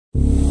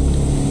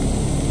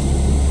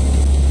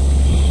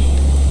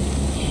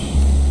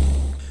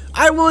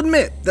will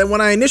admit that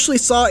when I initially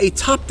saw a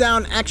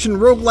top-down action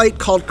roguelite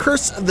called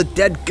Curse of the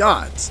Dead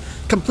Gods,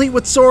 complete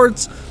with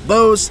swords,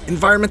 bows,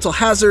 environmental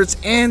hazards,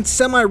 and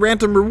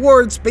semi-random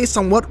rewards based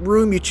on what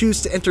room you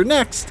choose to enter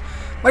next,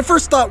 my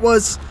first thought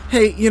was,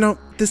 hey,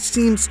 this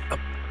seems a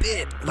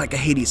bit like a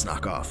Hades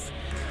knockoff.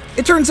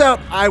 It turns out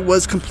I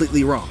was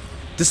completely wrong.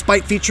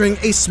 Despite featuring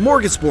a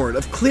smorgasbord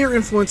of clear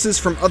influences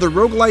from other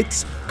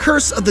roguelites,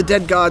 Curse of the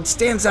Dead Gods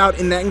stands out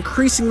in that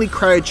increasingly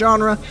crowded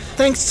genre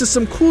thanks to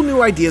some cool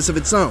new ideas of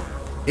its own.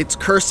 Its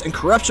curse and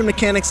corruption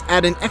mechanics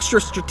add an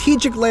extra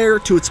strategic layer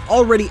to its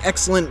already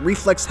excellent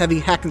reflex-heavy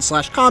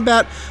hack-and-slash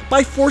combat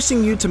by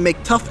forcing you to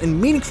make tough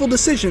and meaningful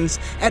decisions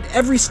at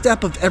every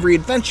step of every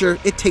adventure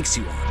it takes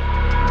you on.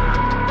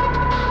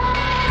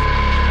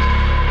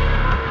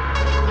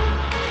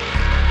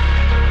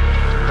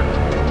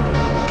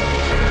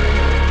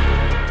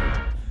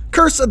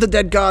 Curse of the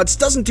Dead Gods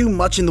doesn't do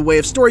much in the way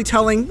of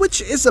storytelling,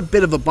 which is a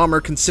bit of a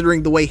bummer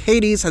considering the way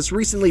Hades has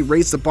recently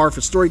raised the bar for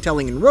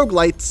storytelling in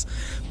roguelites,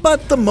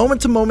 but the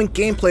moment-to-moment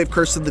gameplay of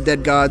Curse of the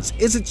Dead Gods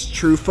is its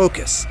true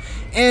focus,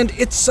 and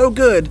it's so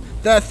good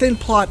that a thin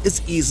plot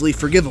is easily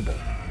forgivable.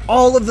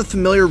 All of the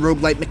familiar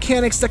roguelite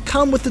mechanics that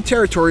come with the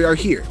territory are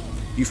here.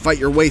 You fight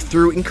your way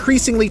through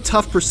increasingly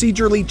tough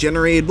procedurally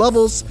generated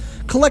levels,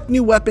 collect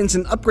new weapons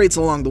and upgrades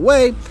along the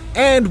way,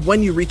 and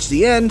when you reach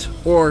the end,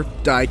 or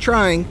die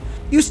trying,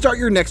 you start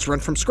your next run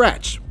from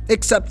scratch,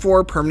 except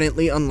for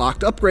permanently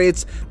unlocked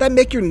upgrades that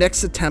make your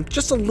next attempt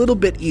just a little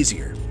bit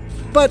easier.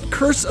 But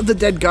Curse of the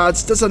Dead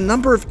Gods does a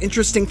number of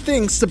interesting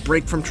things to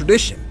break from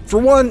tradition. For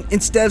one,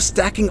 instead of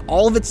stacking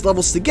all of its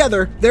levels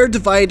together, they're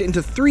divided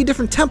into 3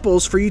 different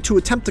temples for you to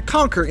attempt to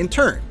conquer in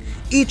turn,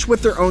 each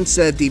with their own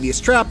set of devious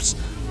traps,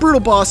 brutal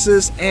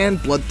bosses,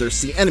 and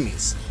bloodthirsty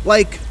enemies,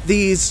 like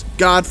these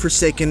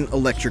god-forsaken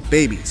electric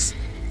babies.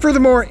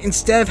 Furthermore,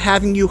 instead of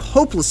having you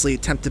hopelessly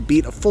attempt to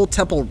beat a full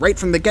temple right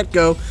from the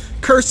get-go,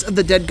 Curse of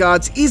the Dead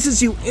Gods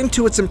eases you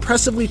into its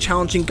impressively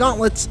challenging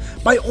gauntlets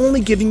by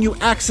only giving you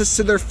access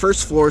to their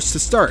first floors to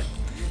start.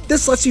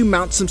 This lets you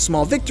mount some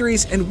small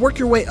victories and work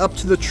your way up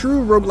to the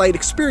true roguelite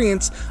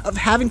experience of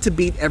having to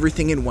beat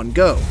everything in one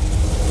go.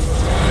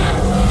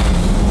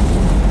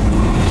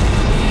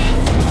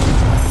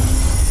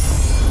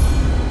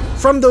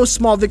 From those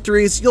small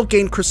victories, you'll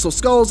gain crystal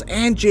skulls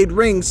and jade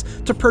rings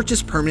to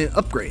purchase permanent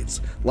upgrades,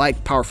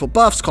 like powerful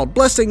buffs called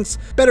blessings,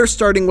 better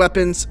starting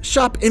weapons,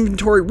 shop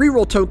inventory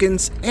reroll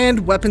tokens,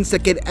 and weapons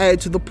that get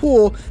added to the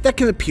pool that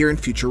can appear in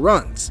future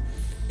runs.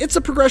 It's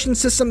a progression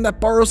system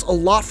that borrows a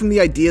lot from the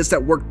ideas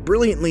that work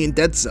brilliantly in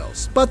Dead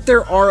Cells, but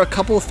there are a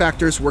couple of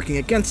factors working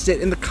against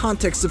it in the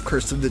context of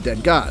Curse of the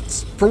Dead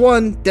Gods. For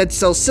one, Dead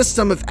Cells'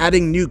 system of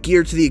adding new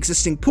gear to the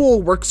existing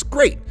pool works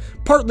great,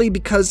 partly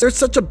because there's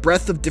such a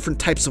breadth of different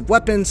types of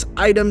weapons,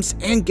 items,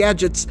 and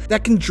gadgets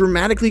that can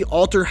dramatically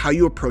alter how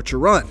you approach a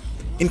run.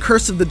 In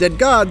Curse of the Dead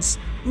Gods,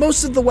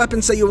 most of the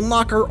weapons that you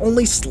unlock are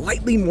only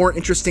slightly more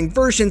interesting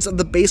versions of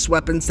the base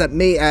weapons that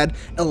may add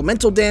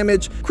elemental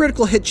damage,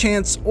 critical hit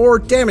chance, or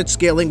damage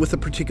scaling with a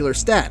particular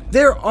stat.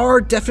 There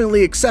are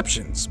definitely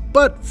exceptions,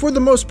 but for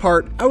the most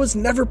part, I was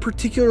never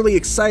particularly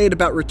excited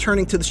about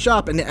returning to the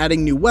shop and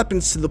adding new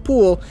weapons to the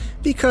pool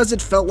because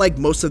it felt like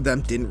most of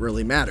them didn't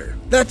really matter.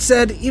 That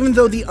said, even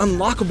though the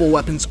unlockable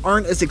weapons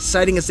aren't as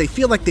exciting as they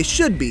feel like they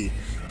should be,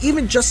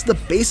 even just the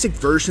basic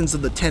versions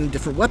of the 10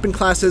 different weapon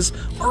classes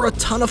are a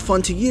ton of fun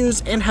to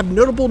use and have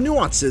notable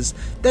nuances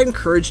that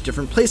encourage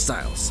different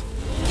playstyles.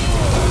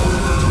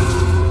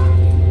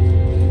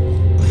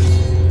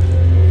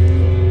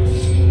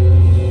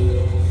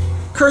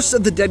 Curse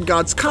of the Dead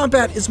Gods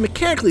combat is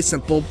mechanically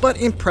simple but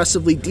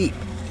impressively deep.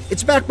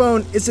 Its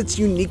backbone is its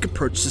unique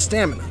approach to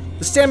stamina.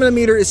 The stamina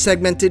meter is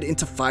segmented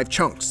into 5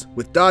 chunks,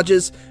 with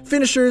dodges,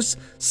 finishers,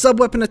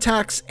 sub-weapon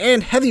attacks,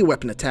 and heavy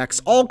weapon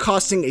attacks all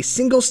costing a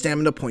single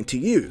stamina point to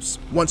use.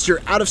 Once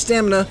you're out of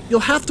stamina, you'll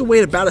have to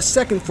wait about a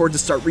second for it to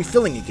start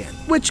refilling again,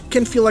 which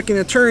can feel like an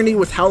eternity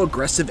with how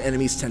aggressive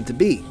enemies tend to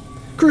be.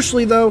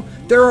 Crucially though,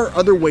 there are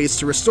other ways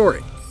to restore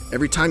it.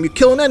 Every time you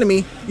kill an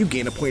enemy, you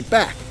gain a point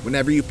back.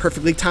 Whenever you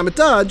perfectly time a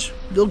dodge,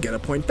 you'll get a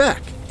point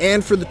back.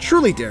 And for the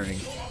truly daring,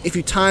 if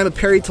you time a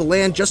parry to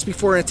land just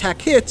before an attack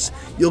hits,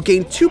 you'll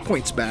gain 2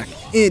 points back,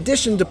 in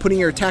addition to putting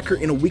your attacker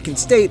in a weakened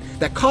state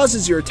that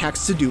causes your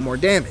attacks to do more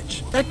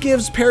damage. That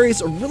gives parries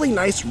a really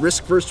nice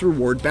risk versus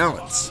reward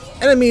balance.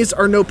 Enemies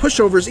are no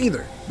pushovers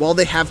either. While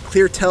they have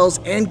clear tells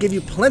and give you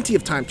plenty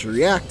of time to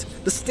react,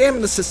 the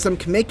stamina system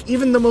can make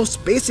even the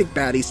most basic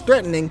baddies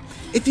threatening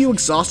if you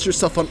exhaust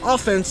yourself on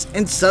offense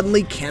and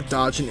suddenly can't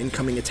dodge an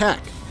incoming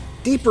attack.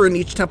 Deeper in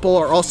each temple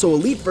are also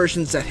elite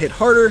versions that hit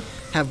harder,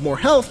 have more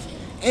health,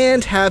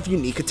 and have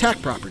unique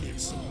attack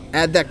properties.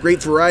 Add that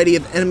great variety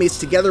of enemies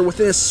together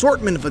with an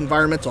assortment of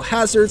environmental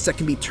hazards that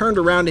can be turned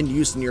around and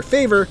used in your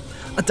favor,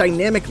 a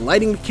dynamic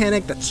lighting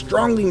mechanic that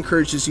strongly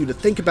encourages you to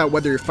think about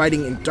whether you're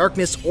fighting in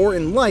darkness or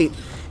in light,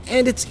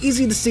 and it's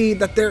easy to see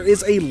that there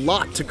is a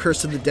lot to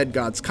Curse of the Dead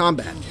Gods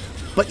combat.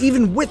 But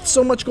even with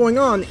so much going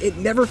on, it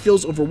never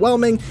feels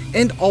overwhelming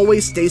and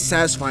always stays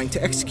satisfying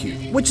to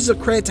execute, which is a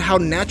credit to how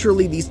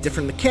naturally these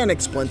different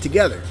mechanics blend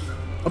together.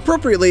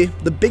 Appropriately,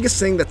 the biggest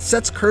thing that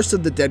sets Curse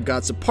of the Dead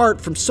Gods apart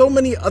from so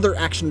many other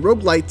action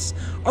roguelites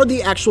are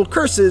the actual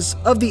curses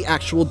of the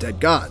actual dead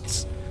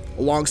gods.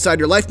 Alongside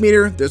your life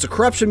meter, there's a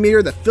corruption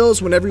meter that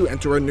fills whenever you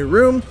enter a new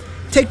room,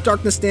 take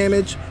darkness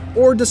damage,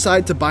 or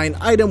decide to buy an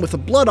item with a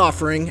blood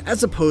offering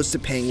as opposed to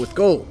paying with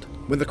gold.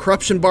 When the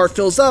corruption bar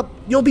fills up,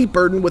 you'll be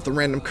burdened with a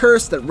random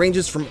curse that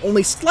ranges from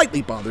only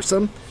slightly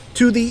bothersome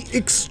to the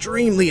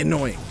extremely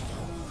annoying.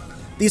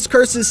 These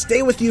curses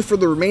stay with you for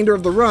the remainder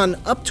of the run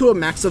up to a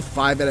max of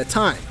 5 at a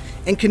time,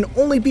 and can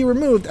only be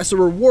removed as a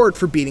reward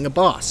for beating a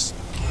boss.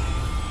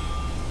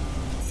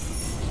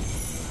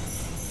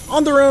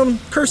 On their own,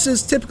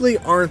 curses typically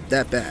aren't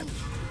that bad,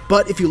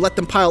 but if you let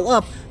them pile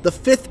up, the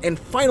 5th and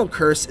final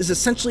curse is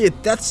essentially a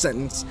death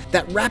sentence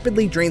that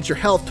rapidly drains your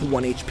health to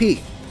 1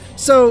 HP,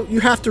 so you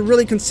have to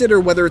really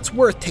consider whether it's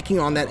worth taking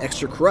on that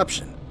extra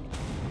corruption.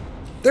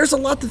 There's a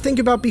lot to think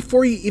about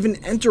before you even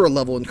enter a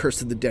level in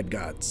Curse of the Dead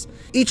Gods.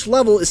 Each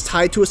level is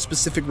tied to a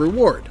specific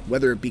reward,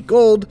 whether it be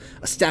gold,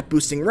 a stat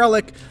boosting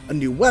relic, a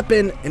new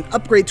weapon, an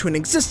upgrade to an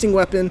existing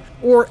weapon,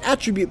 or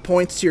attribute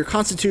points to your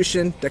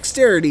constitution,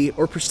 dexterity,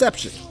 or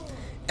perception.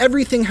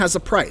 Everything has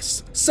a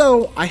price,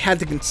 so I had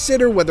to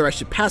consider whether I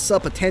should pass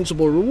up a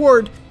tangible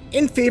reward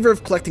in favor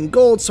of collecting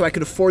gold so I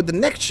could afford the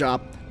next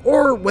shop,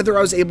 or whether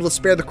I was able to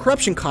spare the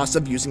corruption cost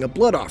of using a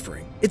blood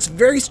offering. It's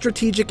very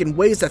strategic in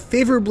ways that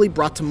favorably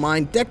brought to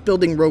mind deck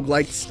building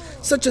roguelites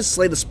such as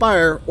Slay the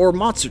Spire or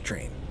Monster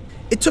Train.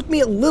 It took me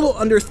a little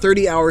under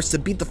 30 hours to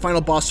beat the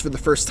final boss for the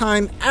first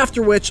time,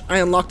 after which I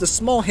unlocked a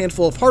small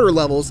handful of harder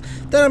levels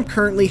that I'm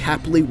currently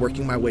happily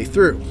working my way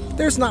through.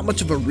 There's not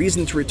much of a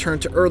reason to return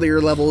to earlier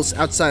levels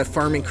outside of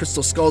farming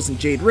crystal skulls and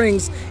jade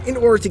rings in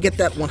order to get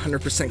that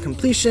 100%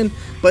 completion,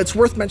 but it's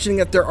worth mentioning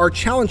that there are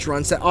challenge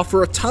runs that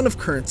offer a ton of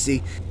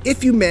currency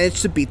if you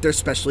manage to beat their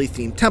specially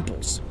themed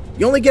temples.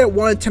 You only get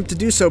 1 attempt to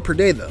do so per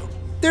day though.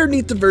 They're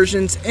neat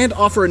diversions and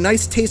offer a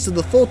nice taste of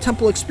the full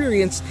temple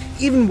experience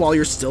even while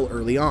you're still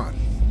early on.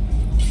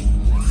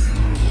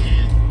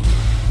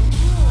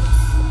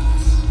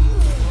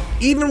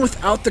 Even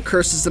without the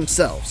curses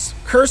themselves,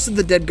 Curse of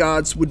the Dead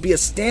Gods would be a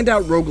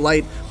standout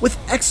roguelite with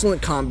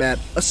excellent combat,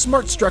 a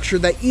smart structure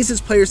that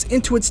eases players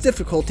into its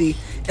difficulty,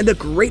 and a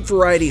great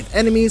variety of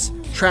enemies,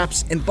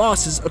 traps, and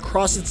bosses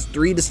across its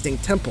 3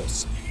 distinct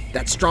temples.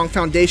 That strong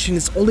foundation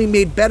is only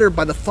made better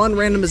by the fun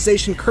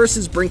randomization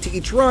curses bring to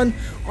each run,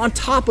 on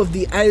top of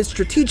the added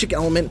strategic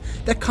element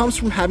that comes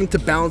from having to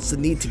balance the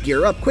need to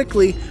gear up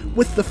quickly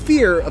with the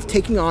fear of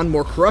taking on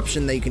more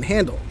corruption that you can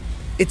handle.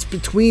 Its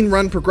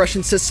between-run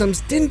progression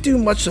systems didn't do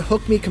much to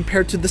hook me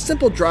compared to the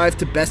simple drive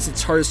to best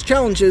its hardest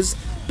challenges,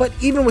 but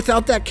even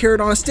without that carrot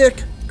on a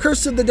stick,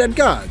 Curse of the Dead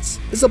Gods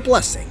is a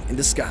blessing in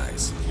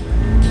disguise.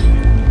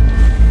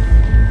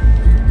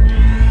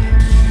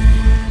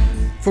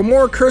 For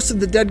more Curse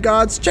of the Dead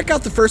Gods, check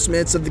out the first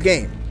minutes of the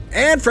game.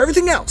 And for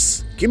everything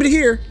else, keep it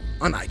here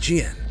on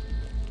IGN.